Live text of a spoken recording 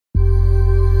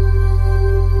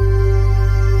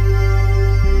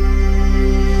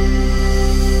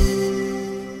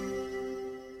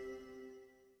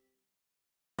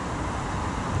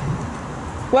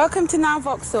Welcome to Now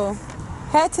Vauxhall.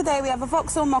 Here today we have a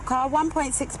Vauxhall Mokka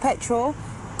 1.6 petrol,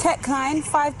 tech line,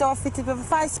 5-door fitted with a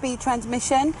 5-speed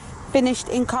transmission, finished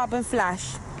in carbon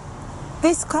flash.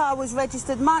 This car was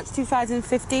registered March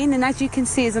 2015 and as you can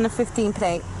see is on a 15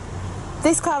 plate.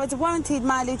 This car has a warranted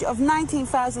mileage of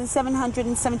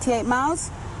 19,778 miles,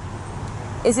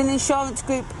 is an insurance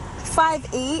group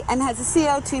 5E and has a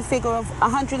CL2 figure of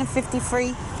 153,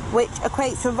 which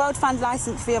equates to a road fund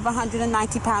licence fee of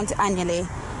 £190 annually.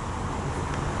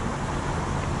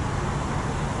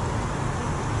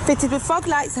 Fitted with fog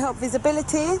lights to help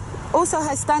visibility, also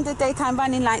has standard daytime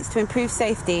running lights to improve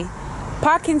safety.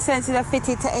 Parking sensors are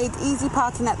fitted to aid easy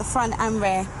parking at the front and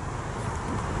rear.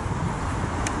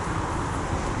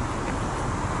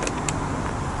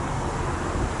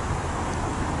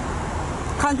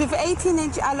 Comes with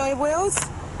 18-inch alloy wheels.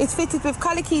 It's fitted with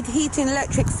colour keyed heating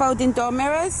electric folding door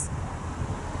mirrors.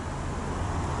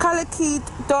 Colour keyed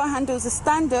door handles are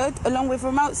standard along with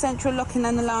remote central locking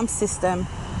and alarm system.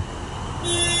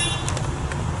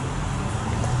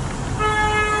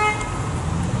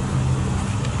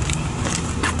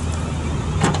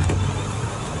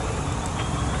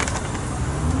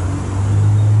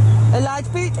 A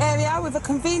large boot area with a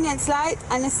convenience light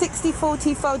and a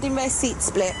 60/40 folding rear seat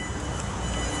split.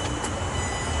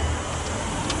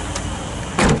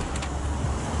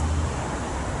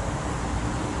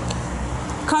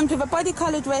 Comes with a body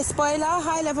coloured rear spoiler,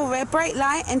 high level rear brake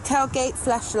light and tailgate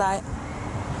flashlight.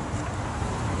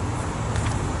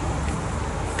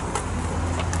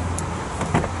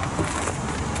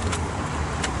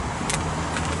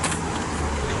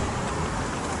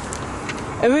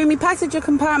 A roomy passenger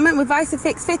compartment with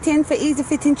Isofix fitting for easy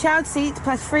fitting child seats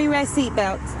plus 3 rear seat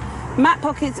belts. Mat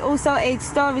pockets also aid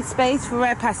storage space for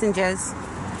rear passengers.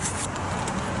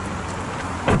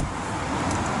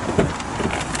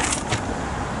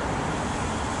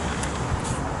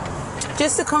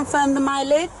 Just to confirm the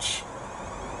mileage,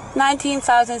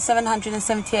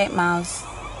 19,778 miles.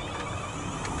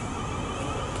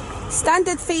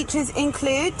 Standard features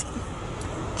include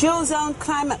dual zone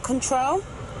climate control,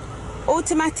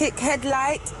 automatic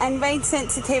headlight and rain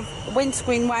sensitive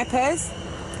windscreen wipers,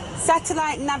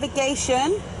 satellite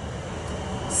navigation,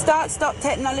 start stop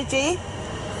technology.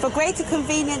 For greater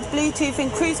convenience, Bluetooth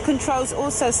and cruise controls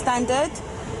also standard.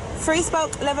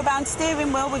 3-spoke leather bound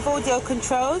steering wheel with audio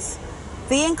controls.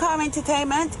 The in-car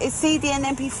entertainment is CD and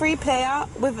MP3 player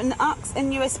with an aux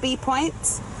and USB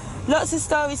points. Lots of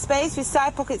storage space with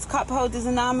side pockets, cup holders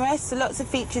and armrests, so lots of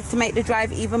features to make the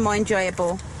drive even more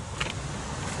enjoyable.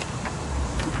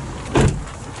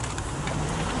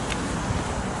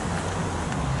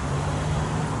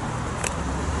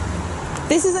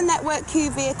 This is a Network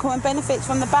Q vehicle and benefits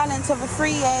from the balance of a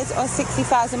 3 years or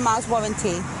 60,000 miles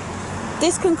warranty.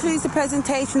 This concludes the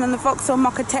presentation on the Vauxhall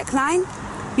Mokka tech line.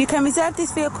 You can reserve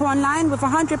this vehicle online with a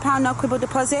 £100 no quibble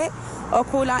deposit or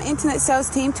call our internet sales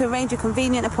team to arrange a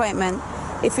convenient appointment.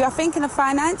 If you are thinking of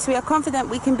finance, we are confident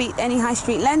we can beat any high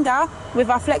street lender with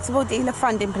our flexible dealer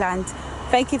funding plans.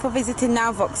 Thank you for visiting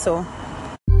Now Vauxhall.